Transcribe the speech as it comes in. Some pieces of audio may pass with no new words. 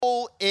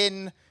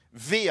in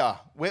via.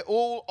 We're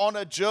all on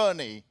a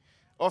journey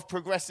of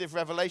progressive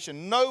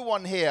revelation. No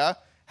one here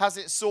has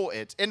it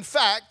sorted. In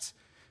fact,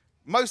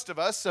 most of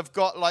us have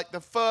got like the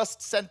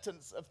first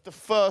sentence of the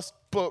first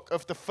book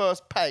of the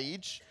first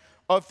page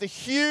of the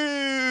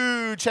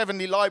huge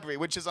heavenly library,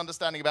 which is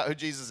understanding about who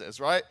Jesus is,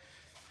 right?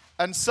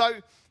 And so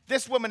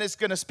this woman is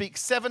going to speak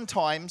 7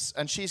 times,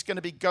 and she's going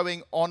to be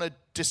going on a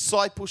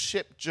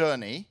discipleship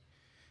journey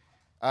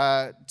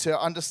to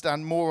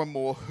understand more and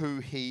more who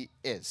he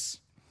is.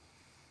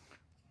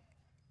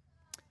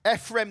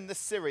 Ephraim the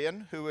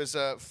Syrian, who was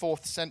a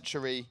 4th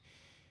century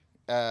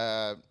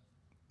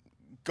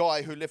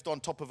guy who lived on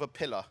top of a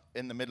pillar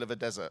in the middle of a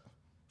desert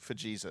for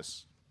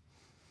Jesus.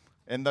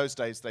 In those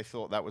days, they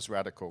thought that was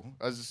radical.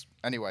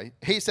 Anyway,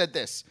 he said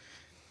this.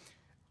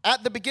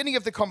 At the beginning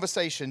of the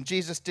conversation,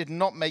 Jesus did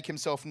not make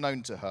himself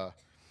known to her.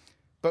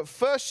 But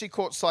first she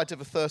caught sight of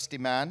a thirsty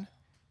man,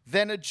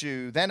 then a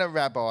Jew, then a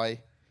rabbi,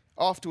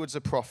 afterwards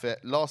a prophet,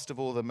 last of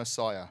all the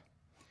Messiah.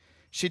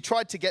 She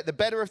tried to get the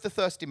better of the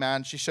thirsty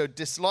man. She showed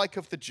dislike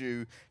of the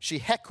Jew. She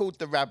heckled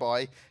the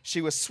rabbi.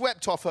 She was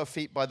swept off her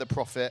feet by the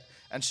prophet,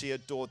 and she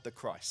adored the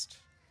Christ.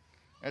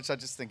 Which I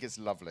just think is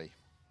lovely.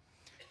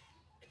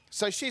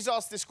 So she's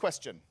asked this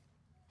question,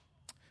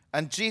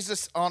 and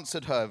Jesus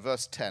answered her,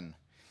 verse 10.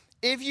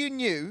 If you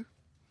knew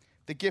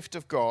the gift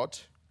of God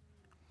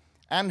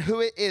and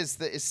who it is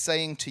that is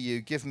saying to you,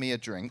 give me a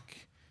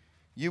drink,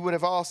 you would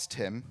have asked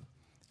him,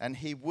 and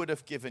he would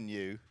have given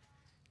you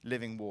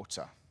living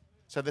water.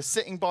 So they're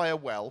sitting by a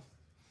well,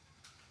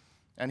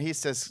 and he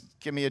says,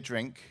 give me a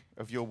drink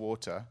of your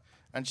water.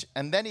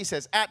 And then he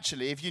says,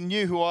 actually, if you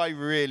knew who I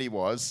really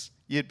was,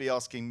 you'd be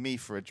asking me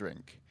for a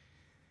drink.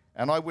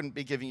 And I wouldn't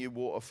be giving you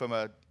water from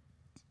a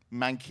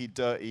manky,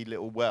 dirty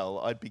little well.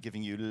 I'd be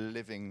giving you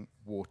living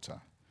water.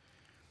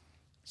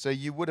 So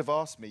you would have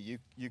asked me.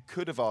 You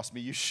could have asked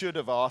me. You should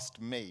have asked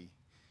me.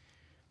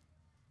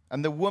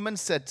 And the woman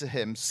said to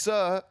him,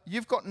 Sir,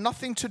 you've got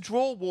nothing to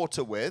draw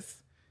water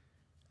with,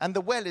 and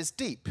the well is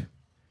deep.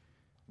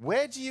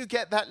 Where do you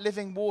get that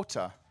living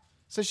water?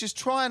 So she's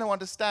trying to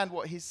understand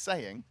what he's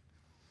saying.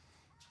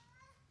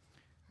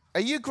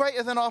 Are you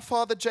greater than our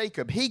father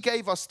Jacob? He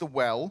gave us the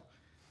well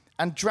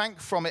and drank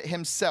from it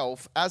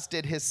himself, as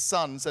did his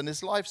sons and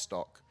his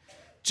livestock.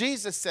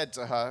 Jesus said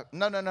to her,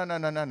 No,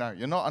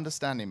 you're not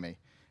understanding me.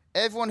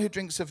 Everyone who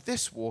drinks of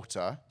this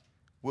water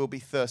will be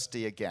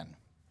thirsty again.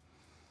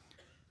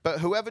 But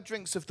whoever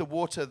drinks of the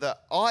water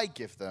that I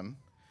give them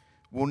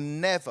will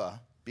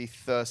never be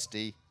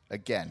thirsty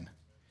again.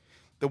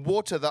 The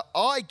water that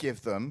I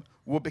give them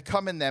will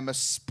become in them a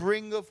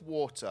spring of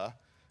water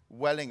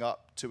welling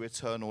up to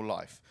eternal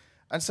life.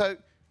 And so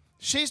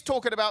she's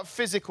talking about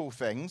physical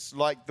things,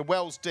 like the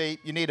well's deep,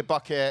 you need a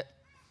bucket.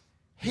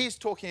 He's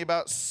talking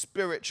about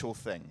spiritual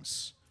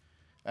things.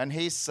 And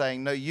he's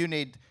saying, no, you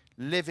need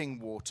living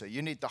water.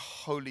 You need the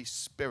Holy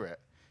Spirit.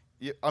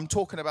 I'm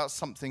talking about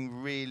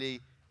something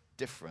really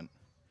different.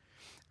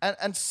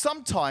 And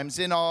sometimes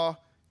in our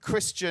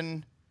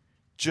Christian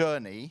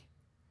journey,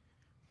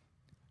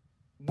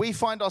 we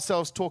find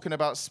ourselves talking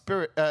about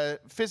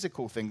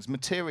physical things,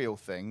 material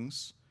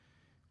things,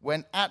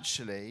 when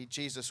actually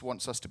Jesus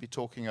wants us to be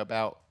talking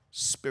about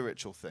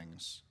spiritual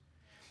things.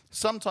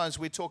 Sometimes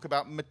we talk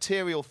about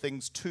material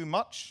things too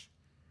much,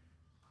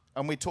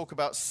 and we talk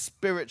about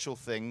spiritual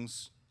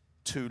things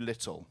too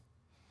little.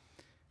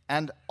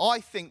 And I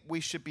think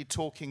we should be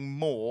talking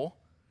more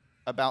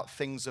about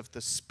things of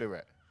the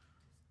Spirit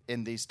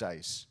in these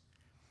days.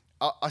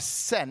 I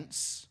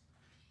sense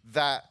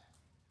that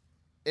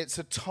it's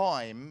a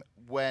time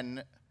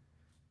when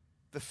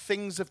the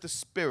things of the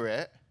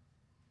Spirit,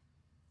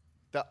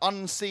 the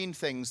unseen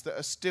things that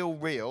are still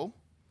real,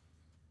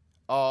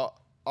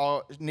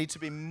 need to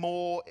be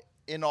more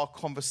in our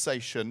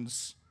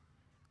conversations,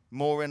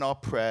 more in our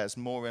prayers,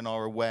 more in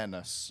our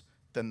awareness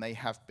than they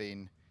have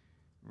been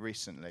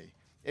recently.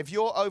 If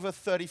you're over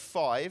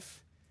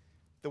 35,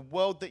 the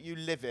world that you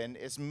live in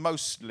is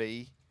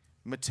mostly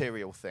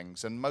material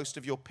things, and most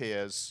of your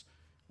peers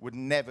would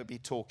never be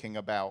talking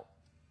about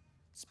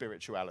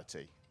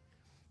spirituality.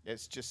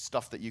 It's just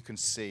stuff that you can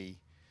see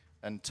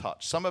and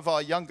touch. Some of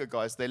our younger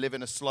guys, they live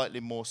in a slightly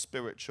more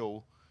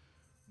spiritual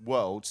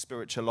world,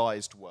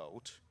 spiritualized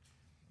world.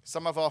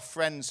 Some of our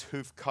friends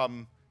who've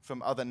come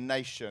from other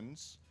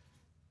nations,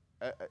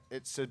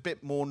 it's a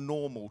bit more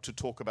normal to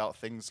talk about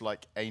things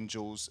like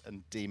angels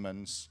and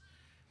demons.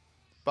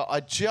 But I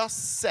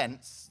just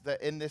sense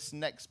that in this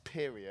next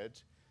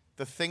period,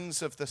 the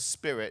things of the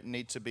Spirit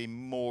need to be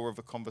more of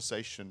a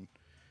conversation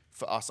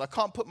for us. I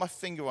can't put my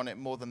finger on it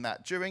more than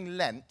that. During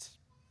Lent,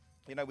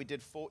 we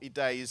did 40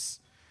 days.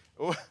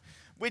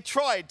 We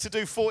tried to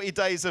do 40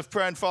 days of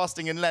prayer and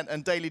fasting in Lent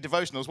and daily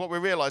devotionals. What we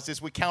realized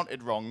is we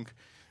counted wrong,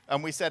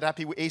 and we said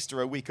Happy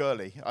Easter a week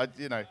early.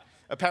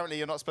 Apparently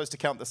you're not supposed to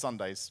count the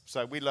Sundays,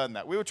 so we learned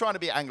that. We were trying to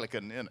be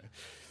Anglican,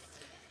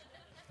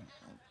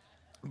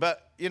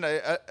 But,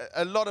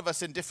 a lot of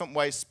us in different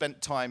ways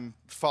spent time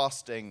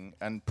fasting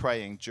and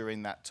praying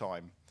during that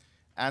time.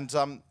 And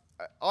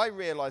I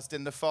realized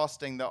in the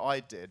fasting that I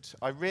did,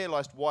 I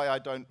realized why I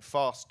don't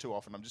fast too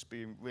often. I'm just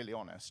being really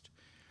honest.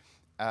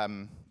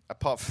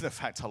 Apart from the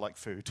fact I like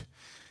food.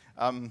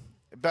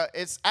 But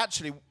it's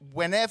actually,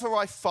 whenever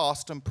I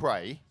fast and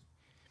pray,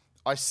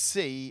 I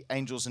see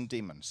angels and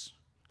demons,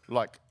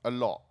 like a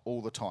lot,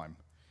 all the time.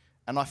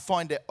 And I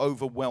find it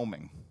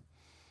overwhelming.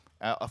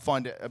 I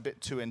find it a bit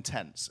too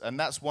intense. And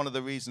that's one of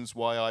the reasons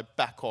why I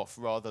back off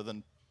rather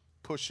than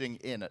pushing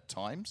in at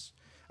times.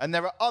 And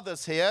there are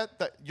others here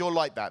that you're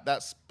like that.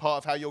 That's part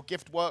of how your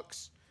gift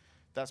works.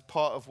 That's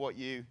part of what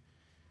you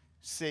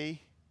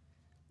see.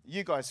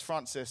 You guys,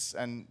 Francis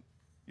and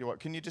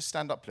can you just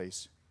stand up,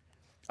 please?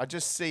 I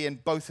just see in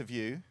both of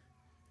you,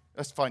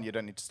 that's fine, you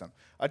don't need to stand.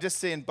 I just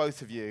see in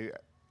both of you,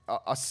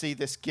 I see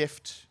this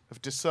gift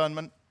of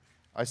discernment.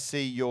 I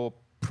see your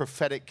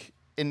prophetic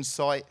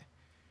insight.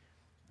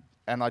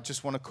 And I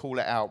just want to call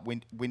it out.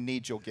 We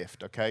need your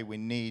gift, okay? We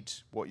need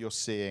what you're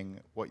seeing,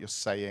 what you're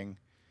saying.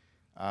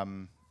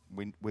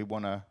 We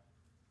want to,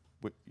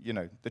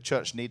 the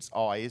church needs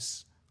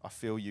eyes. I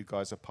feel you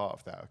guys are part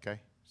of that, okay?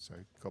 So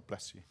God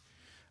bless you.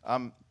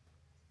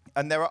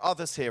 And there are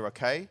others here,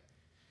 okay?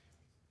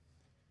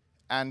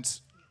 And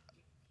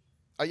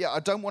I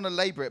don't want to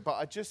labor it, but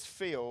I just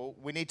feel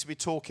we need to be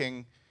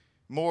talking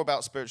more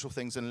about spiritual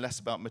things and less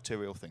about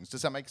material things.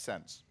 Does that make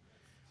sense?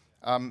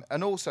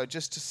 And also,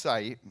 just to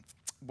say,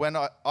 when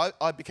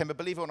I became a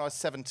believer when I was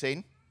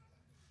 17,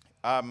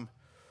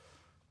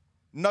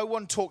 no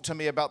one talked to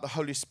me about the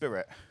Holy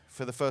Spirit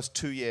for the first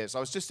 2 years.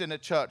 I was just in a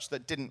church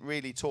that didn't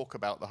really talk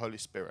about the Holy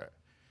Spirit.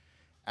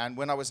 And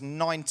when I was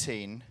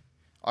 19,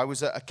 I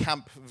was at a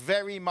camp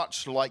very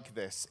much like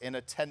this, in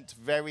a tent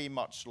very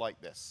much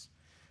like this.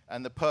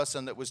 And the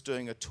person that was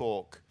doing a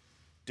talk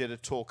did a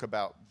talk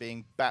about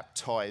being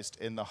baptized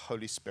in the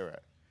Holy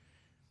Spirit.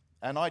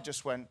 And I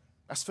just went,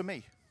 that's for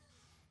me.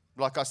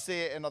 Like, I see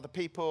it in other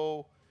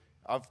people.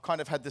 I've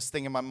kind of had this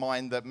thing in my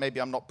mind that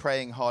maybe I'm not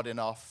praying hard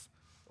enough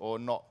or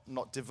not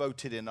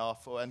devoted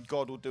enough, and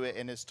God will do it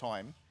in his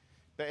time.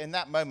 But in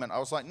that moment, I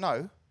was like,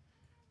 no,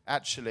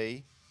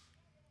 actually,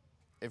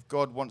 if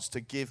God wants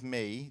to give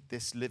me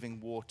this living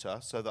water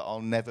so that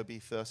I'll never be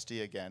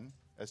thirsty again,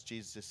 as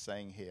Jesus is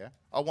saying here,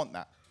 I want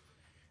that.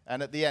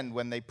 And at the end,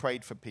 when they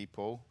prayed for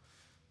people,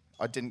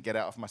 I didn't get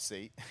out of my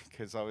seat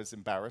because I was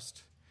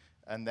embarrassed.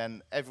 And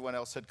then everyone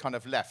else had kind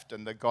of left,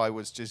 and the guy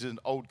was just an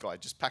old guy,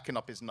 just packing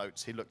up his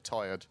notes. He looked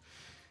tired.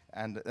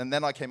 And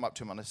then I came up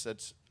to him and I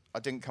said, I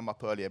didn't come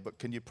up earlier, but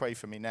can you pray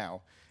for me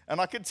now? And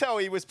I could tell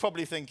he was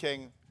probably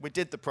thinking, we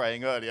did the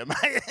praying earlier,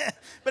 mate.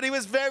 But he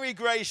was very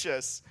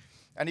gracious.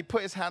 And he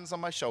put his hands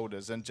on my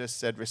shoulders and just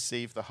said,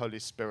 receive the Holy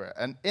Spirit.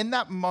 And in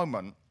that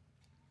moment,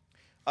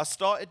 I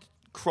started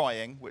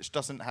crying, which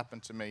doesn't happen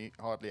to me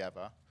hardly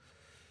ever.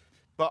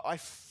 But I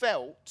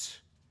felt,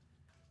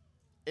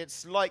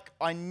 it's like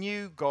I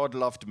knew God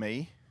loved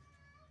me,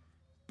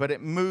 but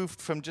it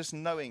moved from just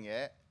knowing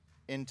it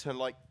into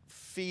like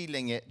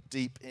feeling it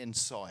deep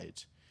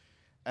inside.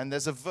 And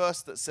there's a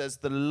verse that says,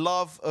 the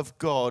love of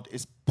God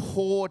is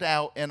poured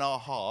out in our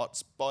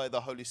hearts by the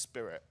Holy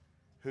Spirit,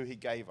 who he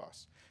gave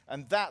us.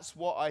 And that's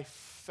what I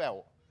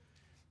felt.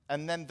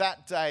 And then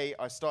that day,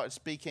 I started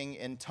speaking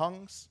in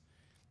tongues.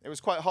 It was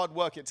quite hard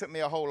work. It took me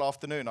a whole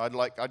afternoon. I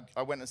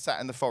went and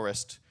sat in the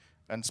forest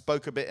and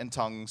spoke a bit in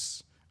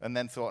tongues, and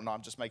then thought, no,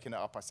 I'm just making it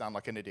up. I sound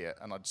like an idiot.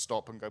 And I'd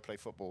stop and go play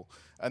football.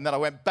 And then I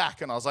went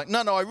back and I was like,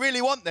 no, I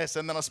really want this.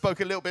 And then I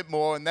spoke a little bit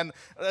more. And then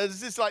there's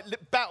this like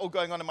battle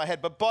going on in my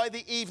head. But by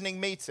the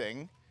evening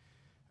meeting,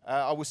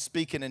 I was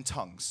speaking in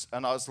tongues.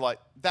 And I was like,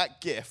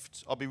 that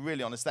gift, I'll be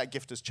really honest, that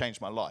gift has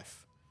changed my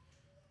life.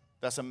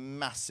 That's a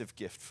massive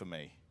gift for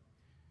me,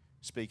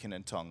 speaking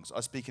in tongues. I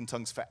speak in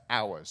tongues for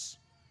hours.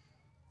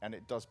 And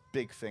it does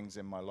big things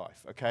in my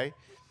life, okay?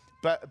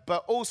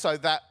 But also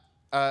that,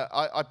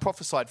 I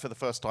prophesied for the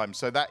first time.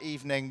 So that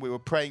evening, we were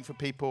praying for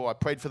people. I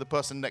prayed for the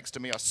person next to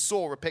me. I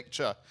saw a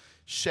picture,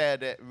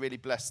 shared it, really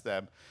blessed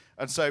them.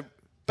 And so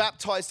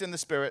baptized in the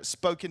Spirit,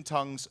 spoke in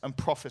tongues, and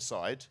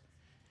prophesied.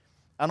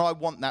 And I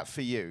want that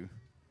for you.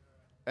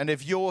 And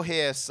if you're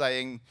here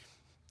saying,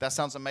 that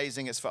sounds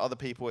amazing, it's for other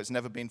people, it's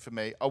never been for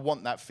me, I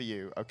want that for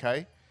you,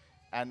 okay?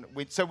 And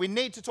so we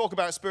need to talk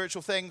about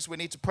spiritual things. We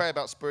need to pray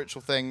about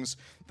spiritual things.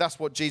 That's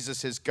what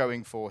Jesus is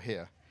going for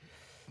here.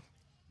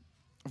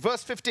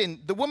 Verse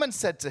 15, the woman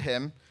said to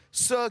him,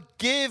 sir,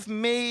 give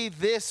me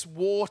this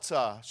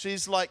water.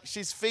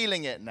 She's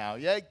feeling it now,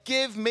 yeah?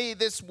 Give me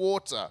this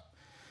water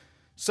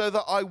so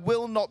that I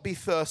will not be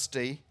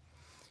thirsty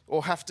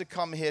or have to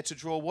come here to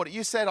draw water.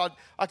 You said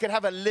I could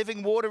have a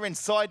living water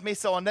inside me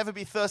so I'll never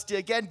be thirsty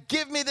again.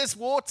 Give me this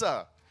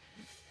water.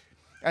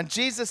 And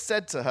Jesus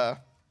said to her,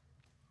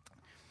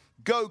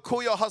 go,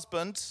 call your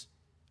husband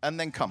and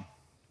then come.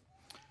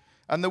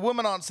 And the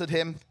woman answered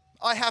him,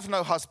 I have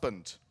no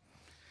husband.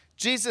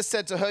 Jesus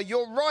said to her,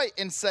 you're right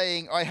in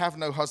saying I have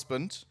no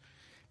husband,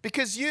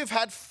 because you've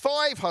had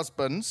 5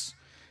 husbands,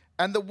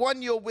 and the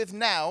one you're with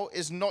now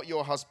is not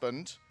your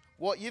husband.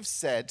 What you've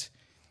said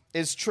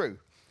is true.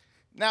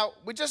 Now,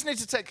 we just need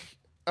to take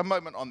a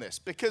moment on this,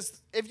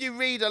 because if you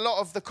read a lot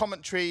of the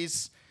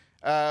commentaries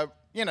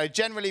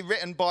generally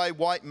written by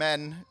white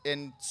men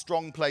in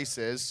strong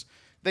places,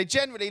 they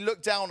generally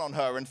look down on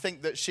her and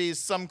think that she's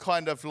some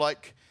kind of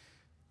like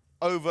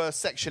over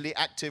sexually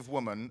active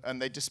woman,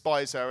 and they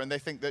despise her, and they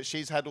think that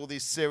she's had all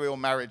these serial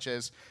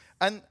marriages.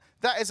 And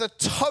that is a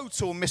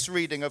total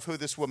misreading of who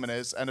this woman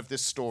is and of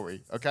this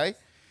story, okay?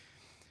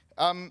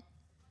 And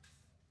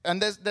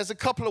there's a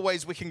couple of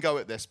ways we can go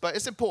at this, but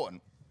it's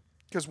important,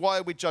 because why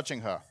are we judging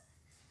her?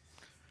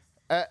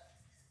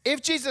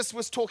 If Jesus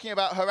was talking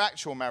about her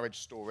actual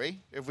marriage story,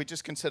 if we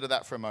just consider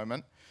that for a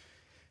moment,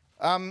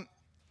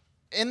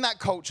 in that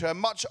culture,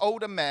 much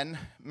older men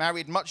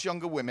married much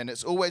younger women.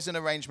 It's always an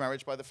arranged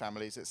marriage by the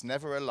families. It's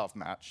never a love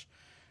match.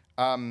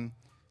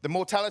 The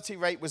mortality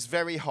rate was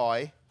very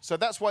high. So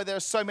that's why there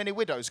are so many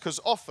widows, because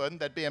often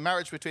there'd be a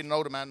marriage between an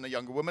older man and a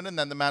younger woman, and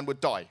then the man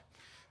would die.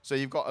 So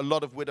you've got a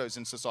lot of widows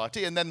in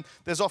society. And then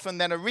there's often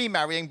then a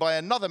remarrying by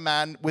another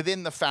man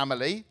within the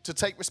family to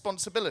take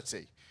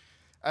responsibility.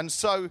 And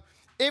so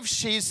if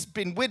she's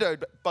been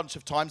widowed a bunch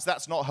of times,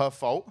 that's not her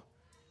fault.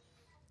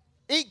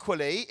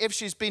 Equally, if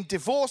she's been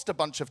divorced a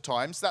bunch of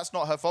times, that's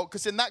not her fault,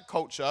 because in that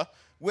culture,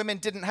 women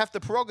didn't have the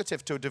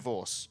prerogative to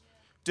divorce.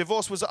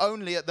 Divorce was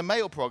only at the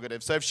male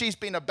prerogative. So if she's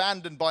been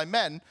abandoned by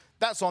men,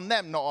 that's on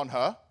them, not on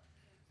her.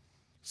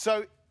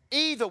 So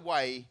either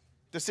way,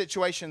 the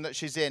situation that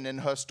she's in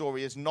her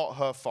story is not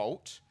her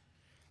fault.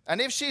 And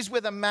if she's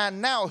with a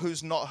man now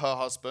who's not her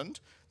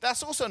husband,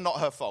 that's also not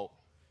her fault.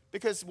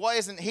 Because why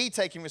isn't he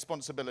taking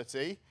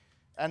responsibility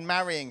and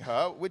marrying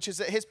her, which is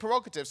his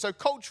prerogative? So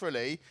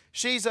culturally,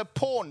 she's a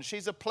pawn,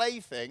 she's a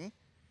plaything.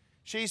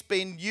 She's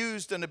been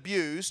used and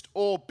abused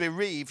or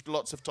bereaved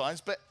lots of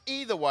times, but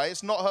either way,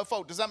 it's not her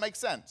fault. Does that make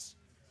sense?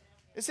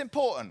 It's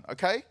important,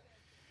 okay?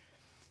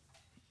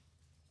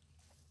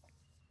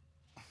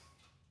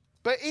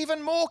 But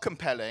even more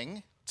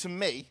compelling to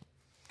me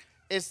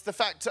is the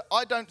fact that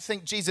I don't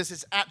think Jesus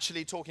is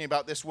actually talking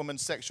about this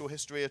woman's sexual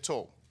history at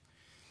all.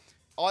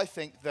 I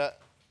think that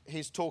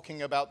he's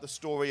talking about the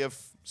story of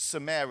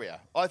Samaria.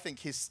 I think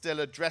he's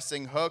still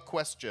addressing her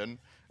question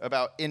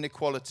about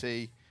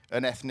inequality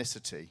and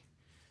ethnicity.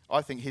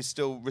 I think he's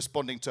still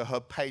responding to her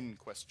pain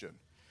question.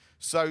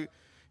 So,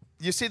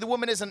 you see, the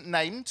woman isn't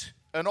named,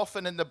 and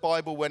often in the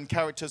Bible when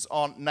characters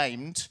aren't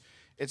named,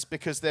 it's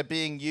because they're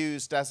being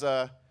used as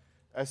a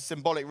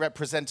symbolic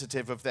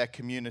representative of their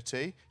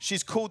community.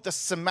 She's called the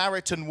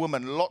Samaritan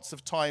woman lots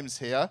of times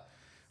here,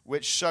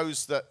 which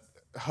shows that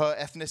her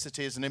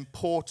ethnicity is an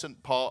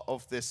important part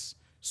of this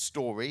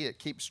story. It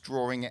keeps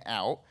drawing it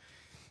out.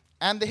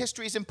 And the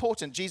history is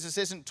important. Jesus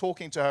isn't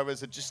talking to her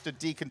as just a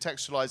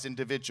decontextualized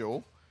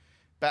individual,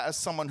 but as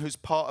someone who's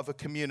part of a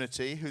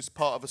community, who's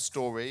part of a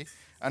story,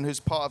 and who's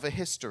part of a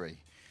history.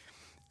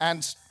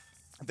 And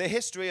the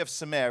history of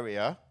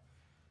Samaria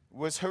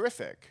was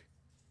horrific.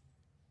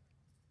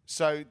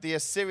 So the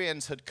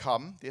Assyrians had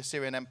come, the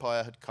Assyrian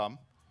Empire had come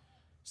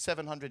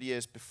 700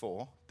 years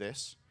before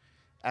this,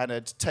 and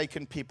had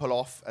taken people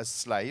off as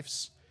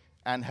slaves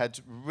and had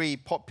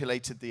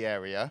repopulated the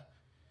area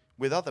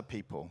with other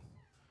people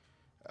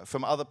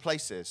from other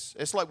places.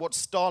 It's like what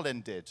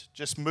Stalin did,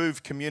 just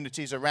move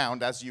communities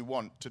around as you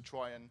want to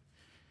try and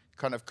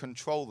kind of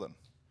control them.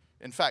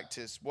 In fact,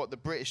 it's what the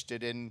British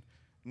did in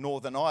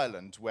Northern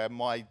Ireland, where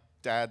my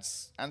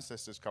dad's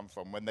ancestors come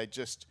from, when they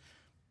just,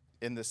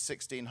 in the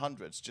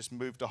 1600s, just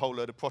moved a whole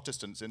load of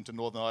Protestants into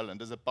Northern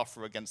Ireland as a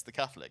buffer against the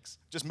Catholics.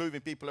 Just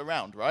moving people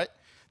around, right?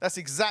 That's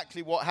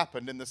exactly what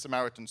happened in the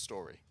Samaritan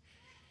story.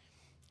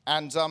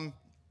 And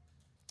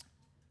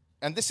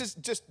this is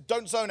just,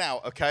 don't zone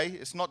out, okay?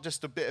 It's not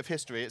just a bit of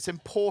history. It's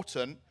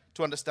important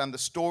to understand the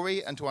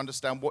story and to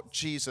understand what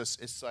Jesus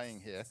is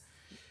saying here.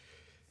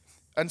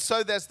 And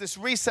so there's this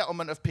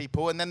resettlement of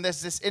people, and then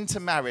there's this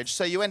intermarriage.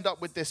 So you end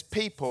up with this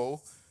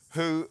people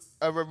who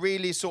are a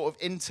really sort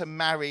of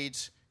intermarried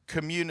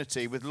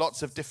community with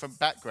lots of different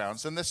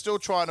backgrounds, and they're still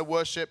trying to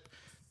worship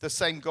the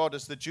same God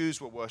as the Jews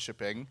were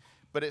worshiping,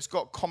 but it's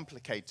got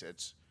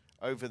complicated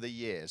over the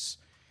years.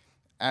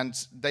 And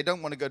they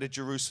don't want to go to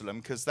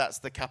Jerusalem because that's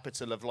the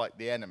capital of like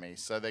the enemy.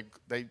 So they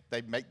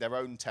make their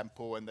own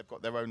temple, and they've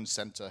got their own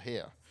center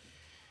here.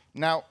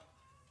 Now,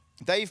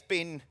 they've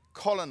been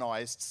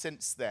colonized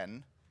since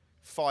then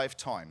 5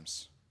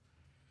 times.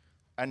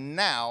 And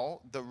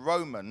now the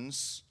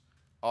Romans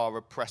are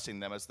oppressing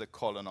them as the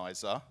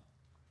colonizer.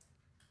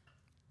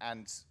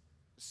 And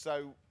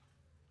so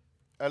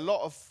a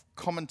lot of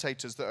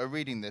commentators that are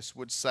reading this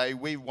would say,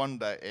 we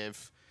wonder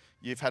if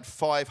you've had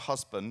 5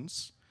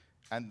 husbands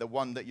and the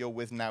one that you're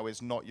with now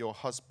is not your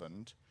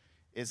husband,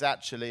 is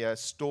actually a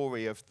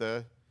story of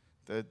the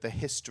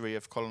history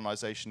of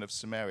colonization of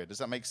Samaria. Does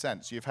that make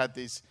sense? You've had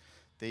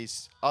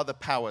these other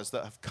powers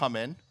that have come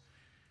in,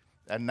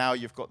 and now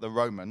you've got the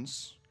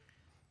Romans.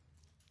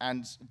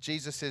 And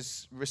Jesus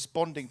is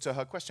responding to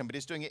her question, but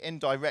he's doing it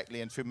indirectly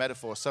and through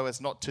metaphor so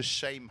as not to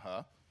shame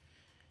her.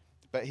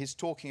 But he's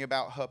talking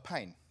about her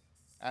pain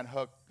and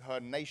her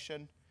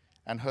nation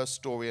and her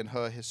story and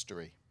her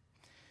history.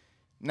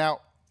 Now,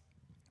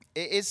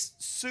 it is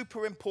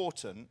super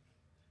important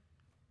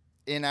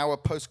in our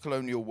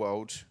post-colonial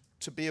world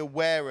to be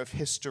aware of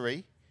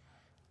history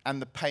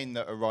and the pain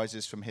that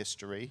arises from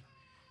history,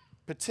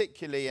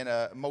 particularly in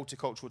a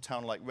multicultural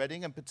town like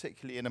Reading and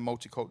particularly in a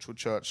multicultural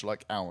church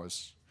like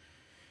ours.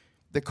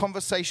 The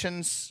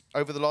conversations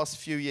over the last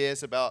few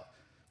years about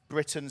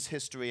Britain's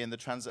history in the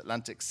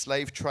transatlantic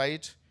slave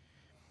trade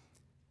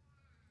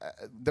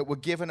that were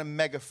given a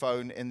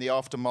megaphone in the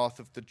aftermath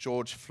of the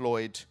George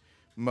Floyd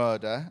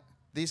murder,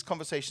 these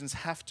conversations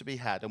have to be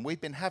had, and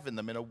we've been having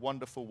them in a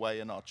wonderful way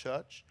in our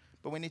church,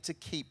 but we need to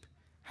keep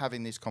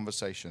having these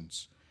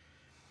conversations.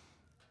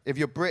 If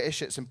you're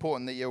British, it's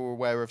important that you're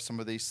aware of some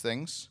of these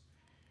things.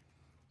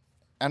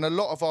 And a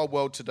lot of our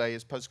world today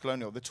is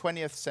post-colonial. The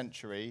 20th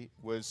century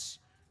was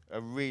a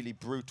really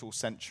brutal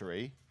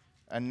century,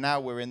 and now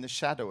we're in the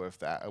shadow of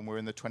that, and we're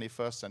in the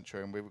 21st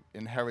century, and we're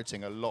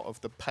inheriting a lot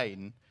of the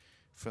pain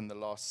from the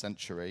last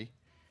century,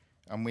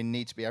 and we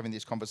need to be having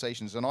these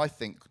conversations. And I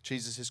think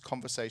Jesus'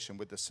 conversation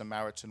with the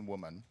Samaritan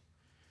woman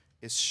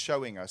is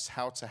showing us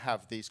how to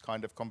have these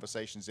kind of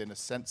conversations in a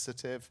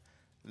sensitive,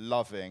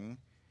 loving,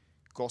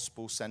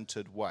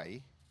 gospel-centered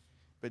way.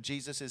 But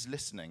Jesus is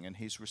listening, and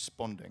he's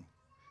responding,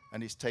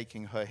 and he's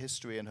taking her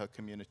history and her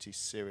community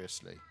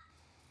seriously.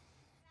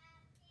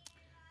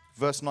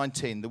 Verse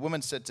 19, the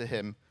woman said to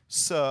him,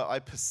 "Sir, I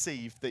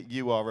perceive that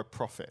you are a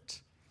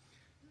prophet."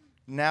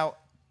 Now,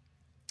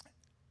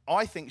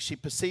 I think she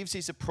perceives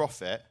he's a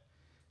prophet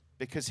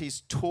because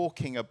he's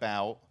talking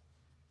about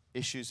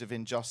issues of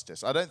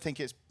injustice. I don't think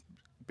it's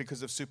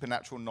because of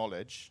supernatural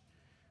knowledge.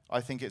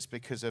 I think it's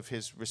because of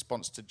his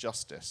response to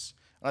justice.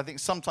 And I think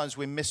sometimes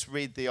we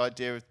misread the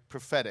idea of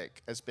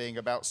prophetic as being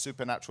about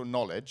supernatural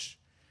knowledge.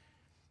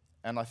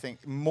 And I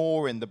think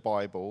more in the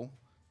Bible,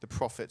 the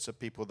prophets are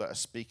people that are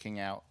speaking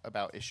out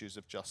about issues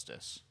of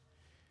justice.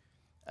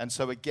 And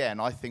so again,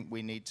 I think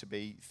we need to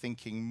be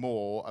thinking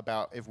more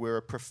about if we're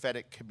a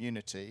prophetic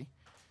community,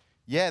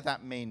 yeah,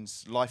 that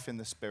means life in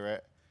the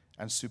Spirit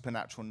and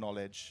supernatural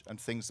knowledge and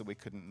things that we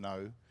couldn't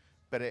know,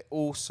 but it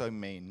also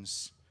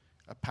means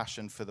a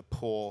passion for the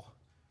poor,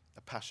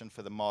 a passion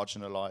for the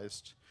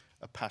marginalized,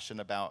 a passion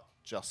about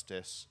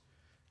justice.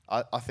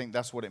 I think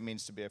that's what it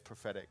means to be a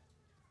prophetic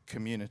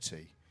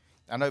community.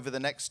 And over the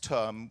next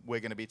term,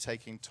 we're going to be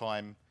taking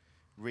time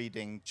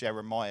reading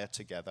Jeremiah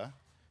together,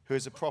 who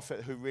is a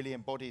prophet who really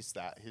embodies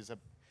that.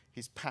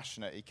 He's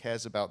passionate. He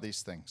cares about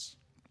these things.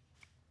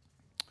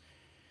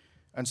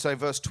 And so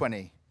verse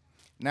 20,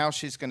 now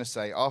she's going to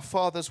say, "Our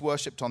fathers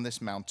worshipped on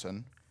this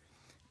mountain,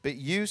 but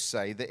you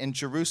say that in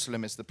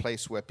Jerusalem is the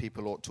place where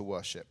people ought to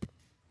worship."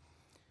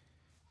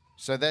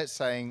 So they're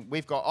saying,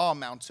 we've got our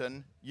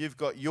mountain, you've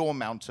got your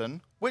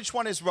mountain. Which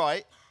one is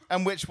right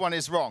and which one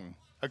is wrong?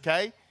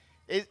 Okay?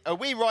 Are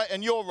we right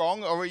and you're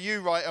wrong, or are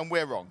you right and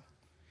we're wrong?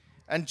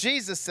 And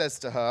Jesus says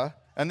to her,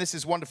 and this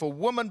is wonderful,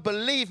 "Woman,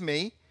 believe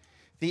me,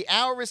 the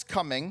hour is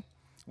coming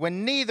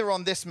when neither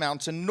on this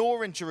mountain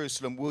nor in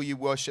Jerusalem will you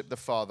worship the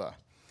Father.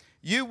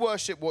 You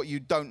worship what you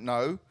don't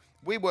know.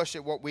 We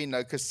worship what we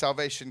know because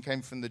salvation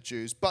came from the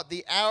Jews. But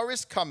the hour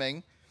is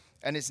coming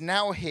and is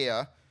now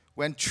here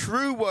when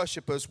true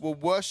worshippers will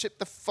worship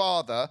the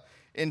Father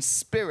in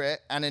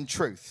spirit and in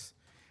truth.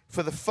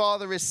 For the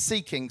Father is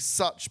seeking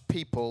such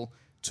people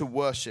to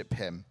worship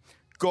him.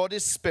 God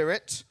is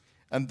spirit,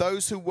 and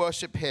those who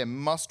worship him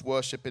must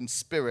worship in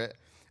spirit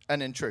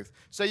and in truth."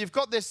 So you've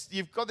got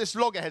this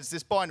loggerheads,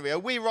 this binary. Are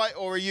we right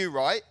or are you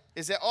right?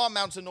 Is it our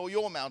mountain or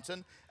your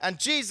mountain? And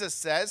Jesus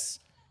says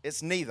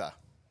it's neither.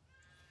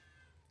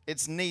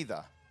 It's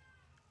neither.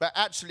 But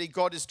actually,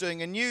 God is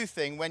doing a new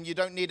thing when you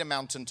don't need a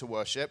mountain to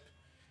worship.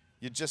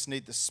 You just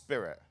need the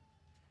Spirit.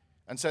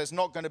 And so it's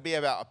not going to be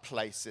about a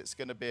place. It's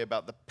going to be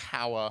about the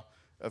power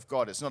of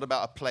God. It's not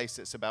about a place.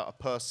 It's about a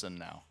person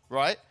now,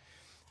 right?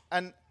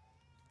 And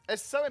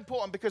it's so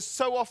important because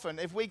so often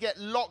if we get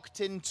locked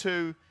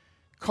into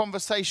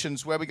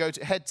conversations where we go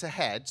head to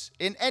head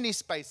in any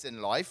space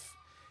in life,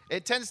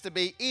 it tends to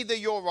be either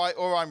you're right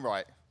or I'm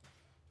right.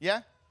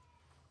 Yeah?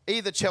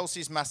 Either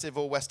Chelsea's massive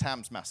or West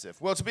Ham's massive.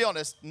 Well, to be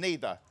honest,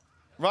 neither,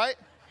 right?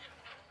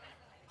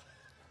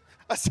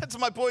 I said to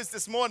my boys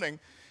this morning,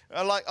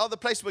 the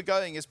place we're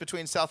going is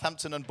between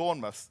Southampton and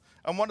Bournemouth.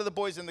 And one of the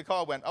boys in the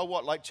car went, "Oh,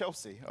 what, like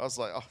Chelsea?" I was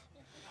like, oh.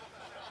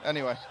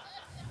 Anyway.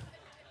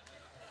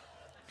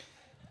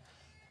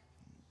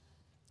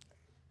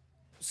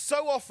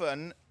 So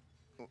often,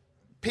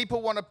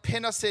 people want to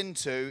pin us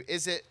into,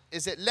 is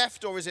it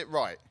left or is it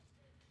right?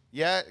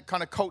 Yeah,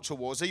 kind of culture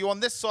wars. Are you on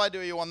this side or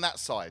are you on that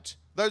side?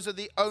 Those are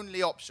the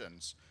only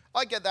options.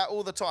 I get that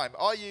all the time.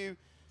 Are you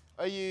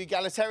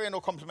egalitarian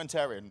or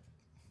complementarian?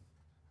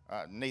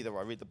 Neither.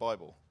 I read the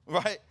Bible,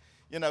 right?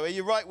 You know, are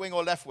you right wing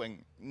or left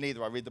wing?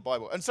 Neither. I read the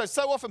Bible. And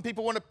so often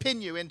people want to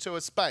pin you into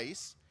a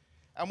space.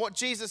 And what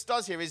Jesus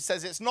does here is he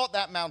says it's not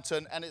that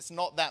mountain and it's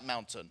not that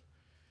mountain.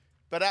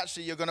 But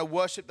actually you're going to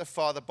worship the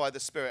Father by the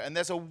Spirit. And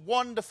there's a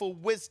wonderful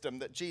wisdom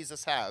that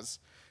Jesus has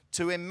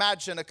to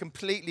imagine a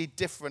completely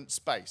different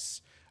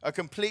space, a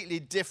completely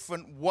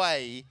different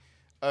way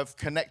of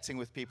connecting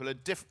with people,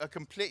 a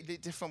completely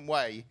different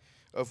way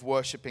of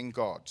worshiping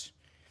God.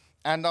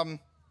 And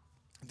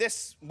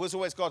this was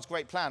always God's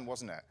great plan,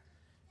 wasn't it?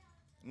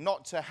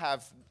 Not to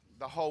have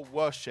the whole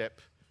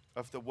worship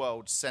of the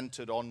world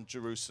centered on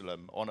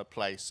Jerusalem, on a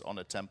place, on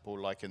a temple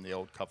like in the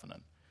Old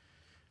Covenant.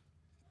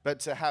 But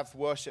to have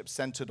worship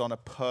centered on a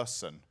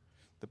person,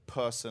 the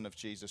person of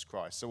Jesus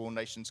Christ, so all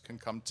nations can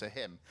come to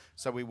him.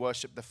 So we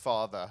worship the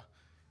Father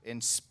in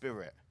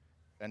spirit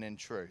and in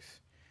truth.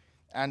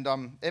 And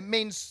it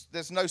means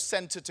there's no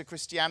center to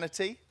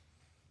Christianity.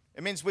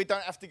 It means we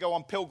don't have to go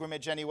on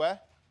pilgrimage anywhere.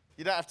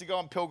 You don't have to go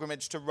on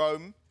pilgrimage to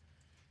Rome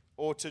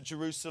or to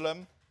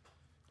Jerusalem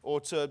or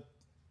to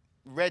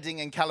Redding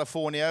in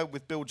California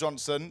with Bill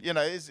Johnson. You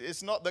know,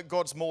 it's not that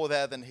God's more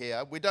there than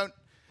here. We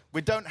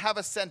don't have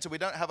a center. We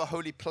don't have a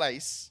holy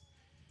place.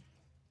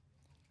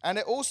 And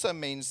it also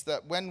means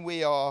that when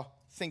we are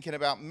thinking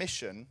about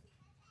mission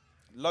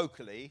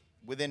locally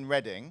within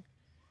Reading,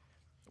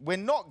 we're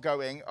not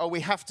going,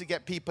 we have to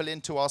get people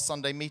into our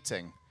Sunday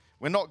meeting.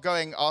 We're not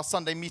going, our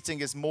Sunday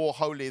meeting is more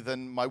holy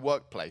than my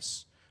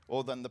workplace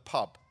or than the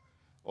pub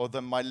or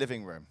than my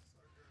living room.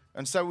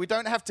 And so we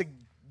don't have to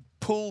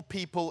pull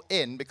people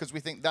in because we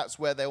think that's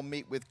where they'll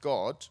meet with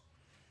God.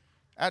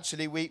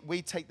 Actually,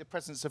 we take the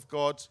presence of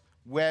God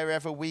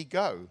wherever we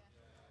go,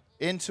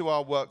 into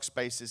our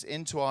workspaces,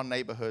 into our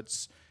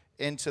neighborhoods,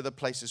 into the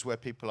places where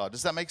people are.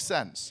 Does that make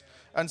sense?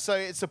 And so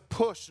it's a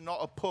push, not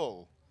a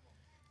pull.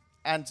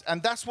 And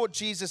that's what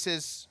Jesus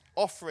is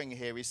offering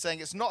here. He's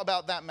saying it's not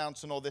about that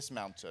mountain or this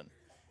mountain.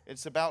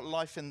 It's about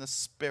life in the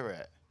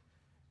Spirit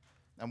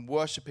and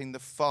worshiping the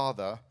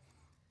Father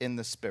in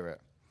the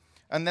Spirit.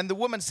 And then the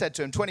woman said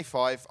to him,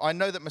 25, I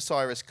know that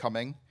Messiah is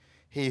coming,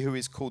 he who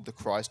is called the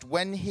Christ.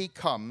 When he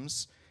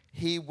comes,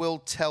 he will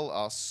tell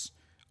us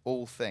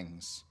all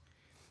things.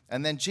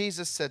 And then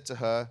Jesus said to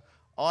her,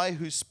 I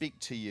who speak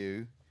to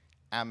you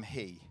am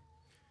he.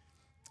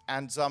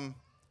 And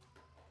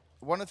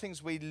one of the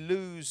things we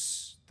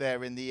lose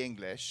there in the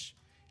English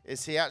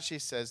is he actually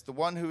says, the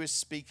one who is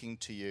speaking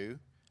to you,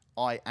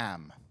 I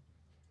am.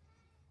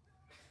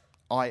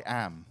 I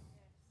am.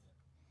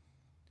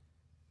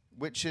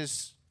 Which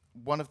is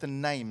one of the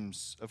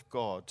names of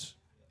God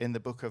in the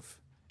book of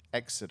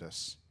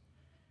Exodus.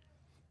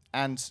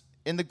 And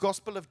in the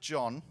Gospel of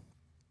John,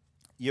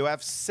 you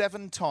have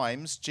 7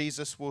 times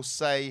Jesus will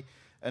say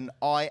an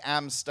I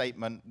am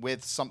statement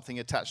with something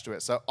attached to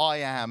it. So I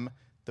am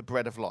the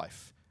bread of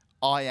life.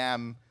 I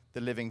am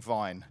the living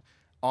vine.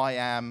 I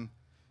am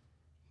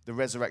the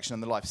resurrection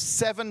and the life.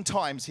 7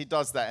 times he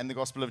does that in the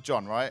Gospel of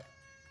John, right?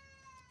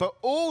 But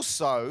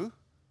also,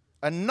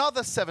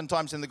 another 7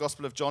 times in the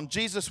Gospel of John,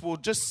 Jesus will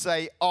just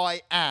say,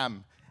 I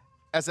am,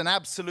 as an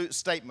absolute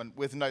statement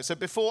with no. So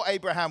before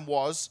Abraham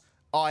was,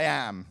 I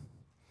am.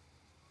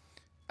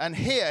 And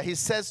here he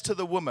says to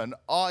the woman,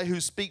 I who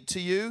speak to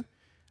you,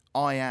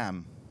 I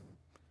am.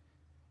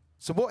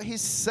 So what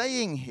he's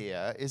saying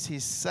here is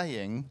he's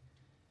saying,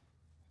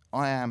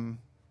 I am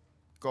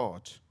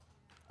God.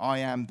 I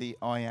am the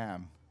I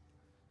am.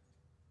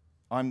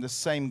 I'm the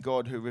same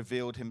God who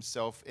revealed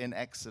himself in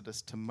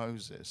Exodus to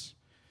Moses.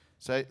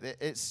 So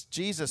it's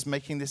Jesus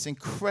making this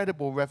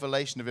incredible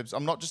revelation of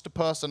himself. I'm not just a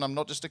person. I'm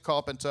not just a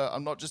carpenter.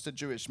 I'm not just a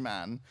Jewish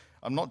man.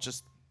 I'm not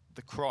just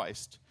the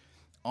Christ.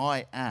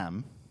 I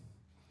am.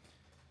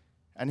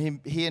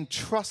 And he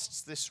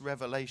entrusts this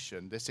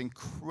revelation, this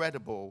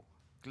incredible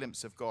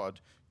glimpse of God,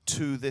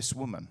 to this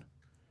woman.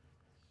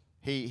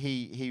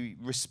 He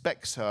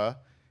respects her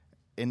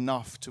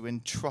enough to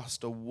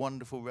entrust a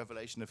wonderful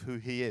revelation of who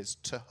he is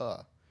to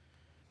her.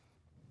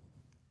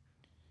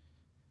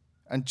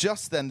 And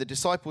just then the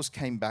disciples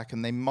came back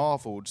and they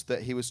marveled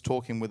that he was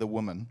talking with a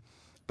woman.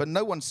 But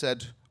no one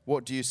said,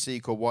 what do you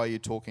seek, or why are you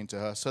talking to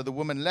her? So the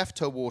woman left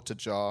her water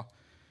jar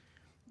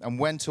and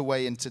went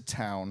away into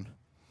town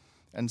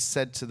and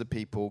said to the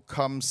people,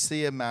 come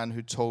see a man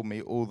who told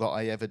me all that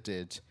I ever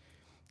did.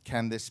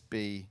 Can this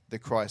be the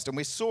Christ? And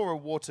we saw a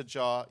water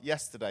jar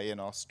yesterday in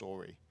our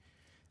story.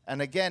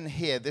 And again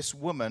here, this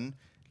woman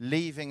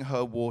leaving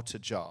her water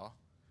jar.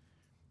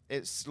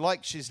 It's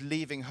like she's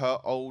leaving her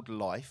old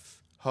life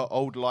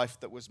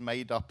that was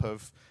made up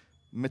of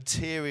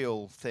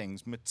material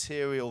things,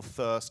 material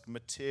thirst,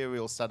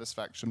 material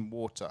satisfaction,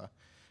 water.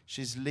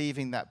 She's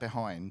leaving that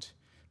behind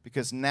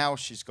because now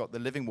she's got the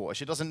living water.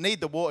 She doesn't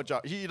need the water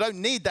jar. You don't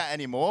need that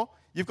anymore.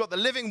 You've got the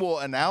living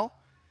water now.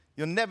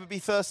 You'll never be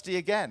thirsty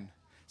again.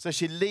 So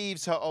she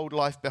leaves her old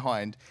life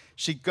behind.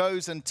 She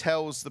goes and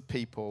tells the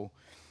people,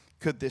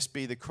 could this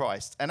be the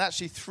Christ? And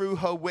actually through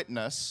her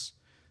witness,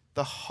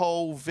 the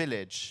whole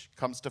village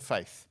comes to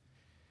faith.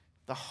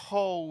 The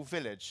whole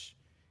village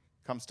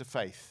comes to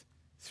faith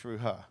through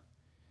her.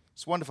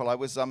 It's wonderful. I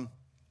was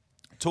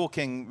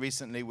talking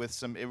recently with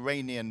some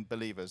Iranian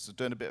believers,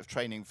 doing a bit of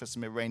training for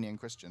some Iranian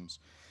Christians.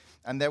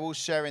 And they're all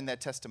sharing their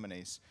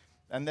testimonies.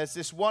 And there's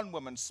this one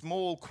woman,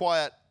 small,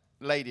 quiet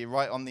lady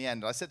right on the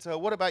end. I said to her,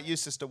 what about you,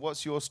 sister?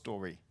 What's your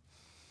story?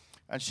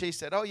 And she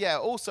said, oh, yeah,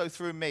 also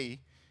through me,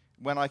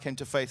 when I came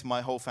to faith,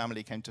 my whole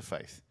family came to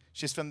faith.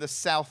 She's from the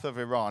south of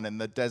Iran in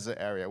the desert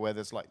area where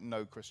there's like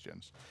no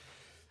Christians.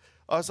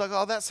 I was like,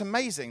 oh, that's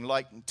amazing.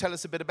 Like, tell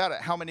us a bit about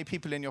it. How many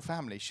people in your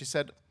family? She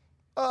said,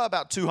 oh,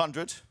 about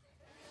 200.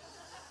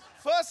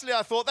 Firstly,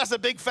 I thought, that's a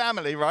big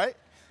family, right?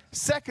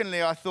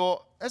 Secondly, I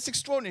thought, that's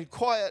extraordinary,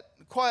 quiet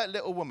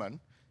little woman,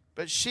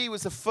 but she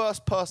was the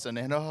first person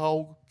in her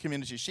whole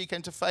community. She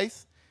came to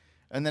faith,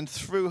 and then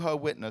through her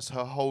witness,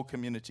 her whole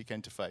community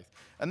came to faith.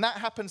 And that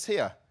happens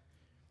here.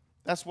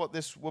 That's what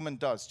this woman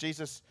does.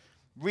 Jesus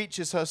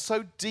reaches her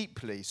so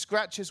deeply,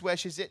 scratches where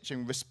she's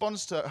itching,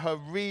 responds to her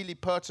really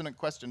pertinent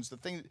questions, the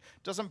thing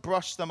doesn't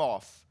brush them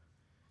off,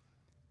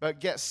 but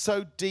gets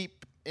so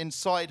deep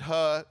inside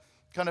her,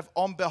 kind of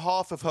on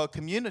behalf of her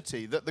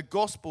community, that the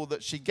gospel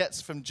that she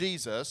gets from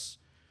Jesus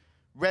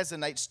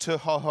resonates to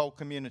her whole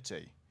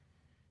community.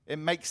 It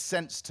makes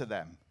sense to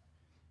them.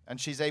 And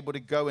she's able to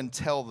go and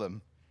tell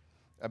them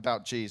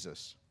about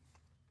Jesus.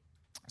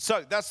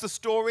 So that's the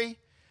story.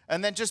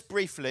 And then just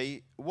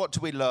briefly, what do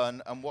we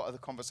learn and what are the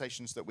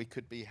conversations that we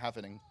could be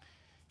having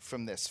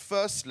from this?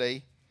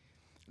 Firstly,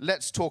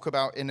 let's talk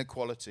about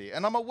inequality.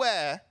 And I'm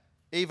aware,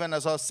 even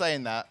as I was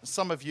saying that,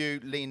 some of you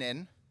lean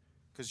in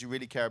because you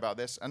really care about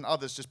this, and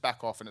others just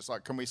back off, and it's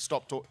like, can we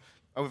stop talking?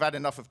 Oh, we've had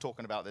enough of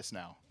talking about this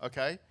now,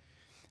 okay?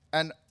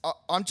 And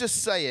I'm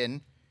just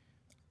saying,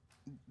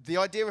 the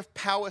idea of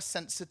power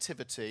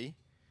sensitivity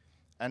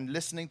and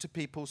listening to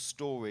people's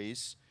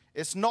stories,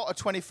 it's not a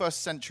 21st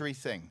century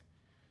thing.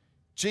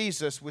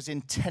 Jesus was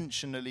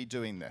intentionally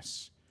doing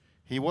this.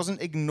 He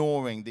wasn't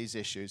ignoring these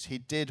issues. He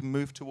did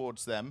move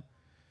towards them.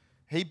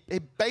 He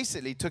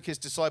basically took his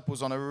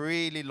disciples on a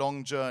really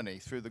long journey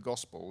through the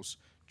Gospels,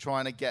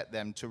 trying to get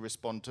them to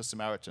respond to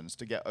Samaritans,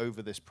 to get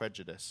over this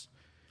prejudice.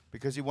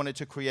 Because he wanted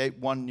to create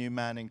one new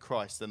man in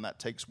Christ, and that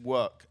takes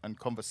work and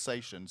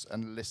conversations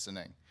and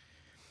listening.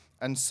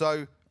 And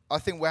so I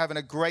think we're having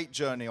a great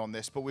journey on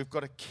this, but we've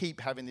got to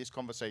keep having these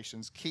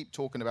conversations, keep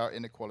talking about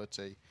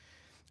inequality.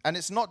 And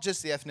it's not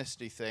just the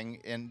ethnicity thing.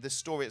 In this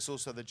story, it's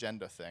also the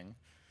gender thing.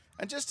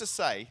 And just to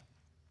say,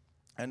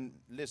 and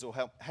Liz will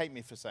hate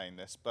me for saying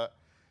this, but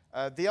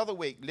the other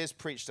week, Liz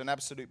preached an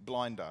absolute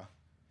blinder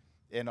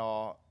in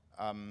our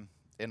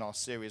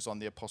series on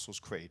the Apostles'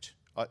 Creed.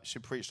 She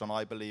preached on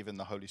I Believe in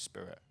the Holy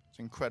Spirit. It's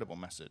an incredible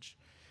message.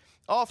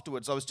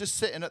 Afterwards, I was just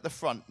sitting at the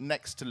front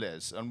next to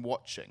Liz and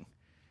watching.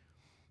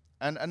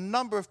 And a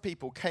number of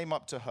people came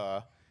up to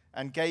her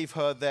and gave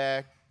her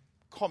their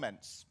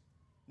comments,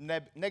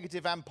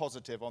 negative and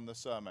positive, on the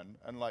sermon.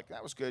 And like,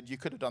 that was good, you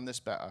could have done this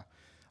better.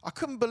 I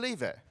couldn't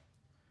believe it.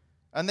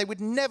 And they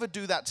would never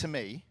do that to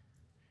me.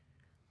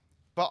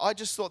 But I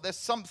just thought there's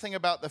something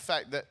about the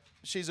fact that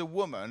she's a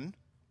woman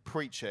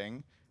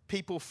preaching.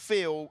 People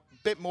feel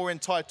a bit more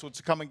entitled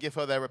to come and give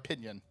her their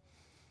opinion.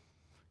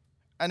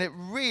 And it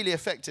really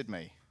affected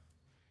me.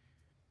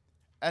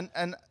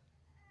 And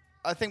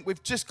I think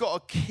we've just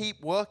got to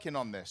keep working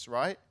on this,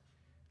 right?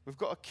 We've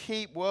got to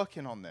keep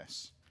working on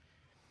this.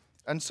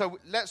 And so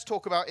let's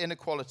talk about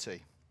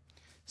inequality.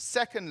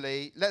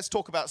 Secondly, let's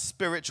talk about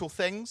spiritual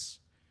things.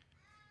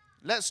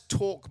 Let's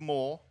talk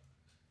more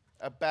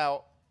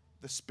about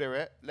the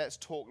Spirit. Let's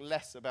talk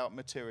less about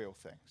material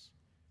things.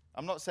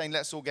 I'm not saying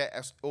let's all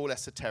get all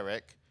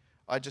esoteric.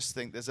 I just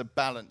think there's a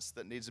balance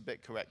that needs a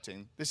bit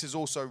correcting. This is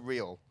also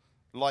real.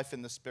 Life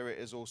in the Spirit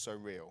is also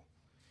real.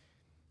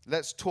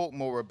 Let's talk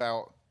more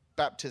about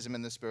baptism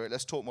in the Spirit.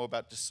 Let's talk more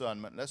about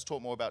discernment. Let's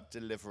talk more about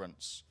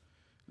deliverance.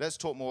 Let's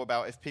talk more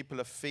about if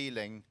people are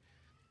feeling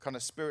kind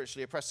of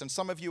spiritually oppressed. And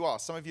some of you are.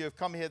 Some of you have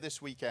come here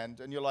this weekend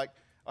and you're like,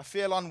 I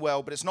feel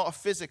unwell, but it's not a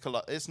physical,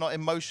 it's not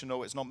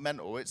emotional, it's not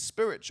mental, it's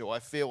spiritual. I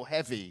feel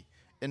heavy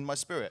in my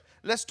spirit.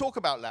 Let's talk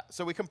about that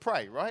so we can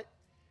pray, right?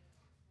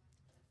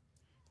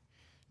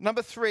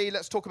 Number 3,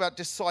 let's talk about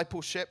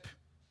discipleship.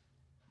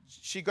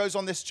 She goes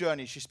on this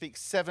journey. She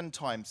speaks 7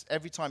 times.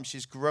 Every time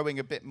she's growing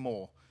a bit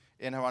more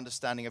in her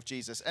understanding of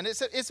Jesus. And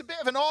it's a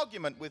bit of an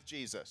argument with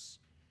Jesus.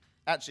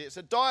 Actually, it's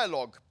a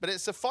dialogue, but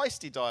it's a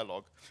feisty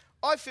dialogue.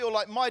 I feel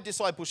like my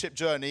discipleship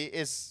journey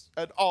is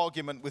an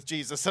argument with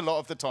Jesus a lot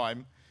of the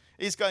time.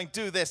 He's going,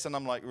 do this, and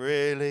I'm like,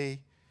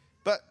 really?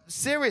 But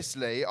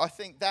seriously, I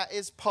think that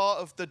is part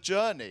of the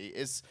journey,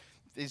 is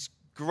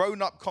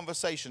grown-up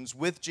conversations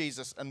with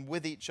Jesus and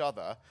with each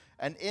other.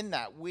 And in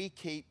that, we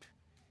keep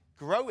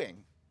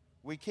growing.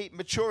 We keep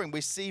maturing.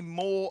 We see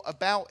more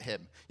about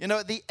him. You know,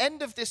 at the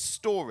end of this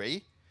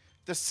story,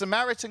 the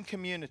Samaritan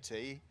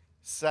community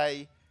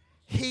say,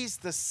 he's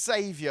the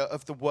savior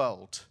of the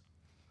world.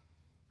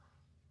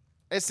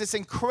 It's this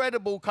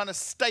incredible kind of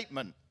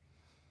statement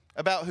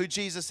about who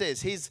Jesus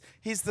is.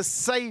 He's the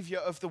savior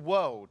of the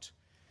world.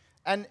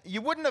 And you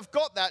wouldn't have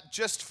got that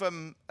just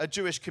from a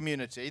Jewish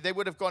community. They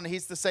would have gone,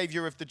 he's the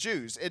savior of the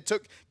Jews. It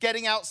took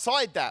getting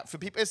outside that for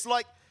people. It's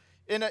like,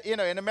 in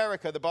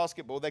America, the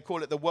basketball, they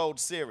call it the World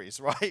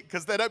Series, right?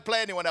 Because they don't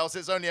play anyone else,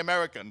 it's only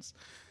Americans.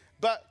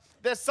 But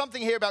there's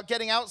something here about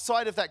getting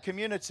outside of that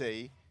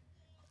community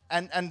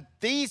and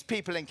these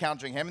people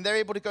encountering him, and they're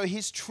able to go,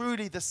 he's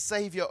truly the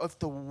savior of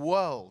the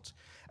world.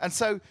 And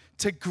so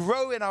to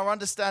grow in our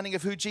understanding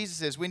of who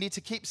Jesus is, we need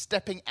to keep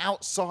stepping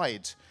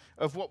outside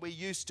of what we're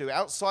used to,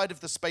 outside of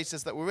the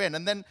spaces that we're in.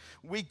 And then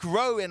we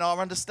grow in our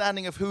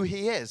understanding of who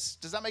he is.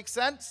 Does that make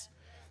sense?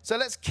 So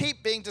let's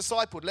keep being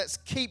discipled. Let's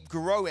keep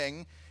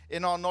growing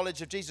in our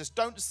knowledge of Jesus.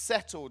 Don't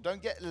settle.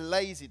 Don't get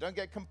lazy. Don't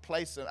get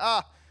complacent.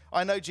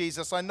 I know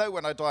Jesus. I know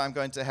when I die I'm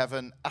going to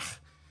heaven.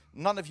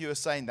 None of you are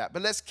saying that.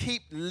 But let's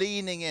keep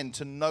leaning in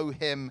to know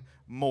him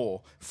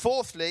more.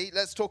 Fourthly,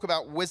 let's talk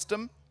about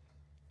wisdom.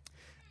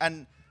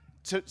 And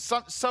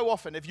so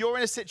often, if you're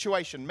in a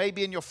situation,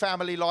 maybe in your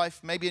family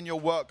life, maybe in your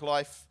work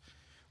life,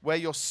 where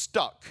you're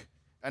stuck,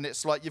 and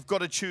it's like you've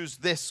got to choose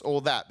this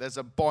or that, there's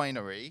a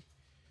binary,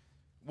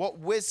 what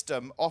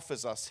wisdom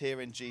offers us here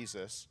in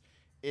Jesus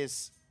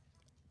is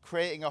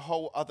creating a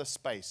whole other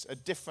space, a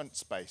different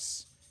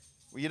space,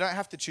 where you don't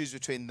have to choose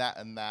between that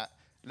and that.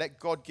 Let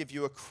God give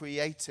you a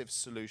creative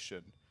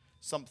solution,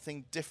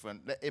 something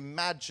different.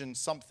 Imagine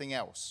something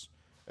else,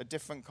 a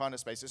different kind of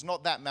space. It's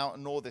not that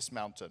mountain or this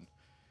mountain.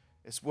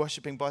 It's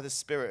worshiping by the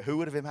Spirit. Who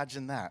would have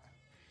imagined that?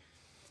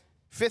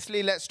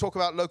 Fifthly, let's talk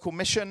about local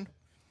mission,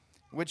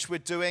 which we're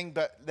doing,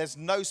 but there's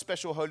no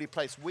special holy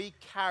place. We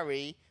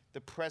carry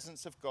the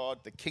presence of God,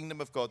 the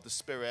kingdom of God, the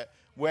Spirit,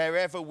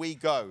 wherever we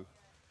go.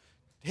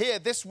 Here,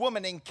 this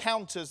woman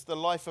encounters the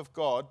life of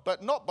God,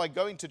 but not by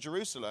going to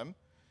Jerusalem.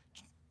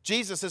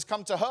 Jesus has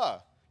come to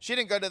her. She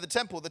didn't go to the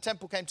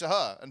temple came to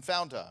her and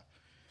found her.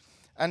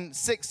 And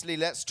sixthly,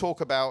 let's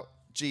talk about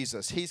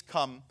Jesus. He's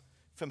come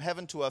from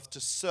heaven to earth to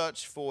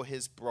search for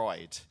his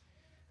bride.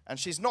 And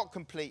she's not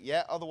complete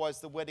yet,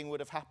 otherwise the wedding would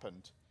have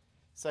happened.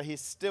 So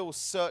he's still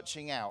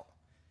searching out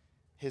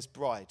his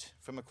bride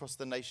from across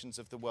the nations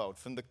of the world,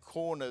 from the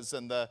corners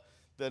and the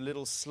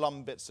little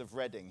slum bits of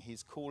Reading.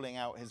 He's calling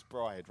out his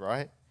bride,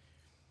 right?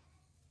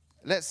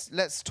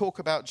 Let's talk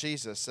about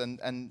Jesus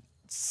and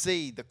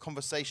see the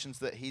conversations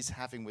that he's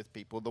having with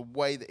people, the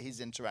way that he's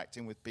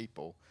interacting with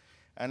people,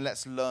 and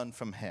let's learn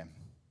from him.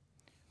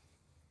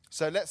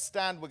 So let's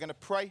stand. We're going to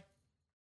pray.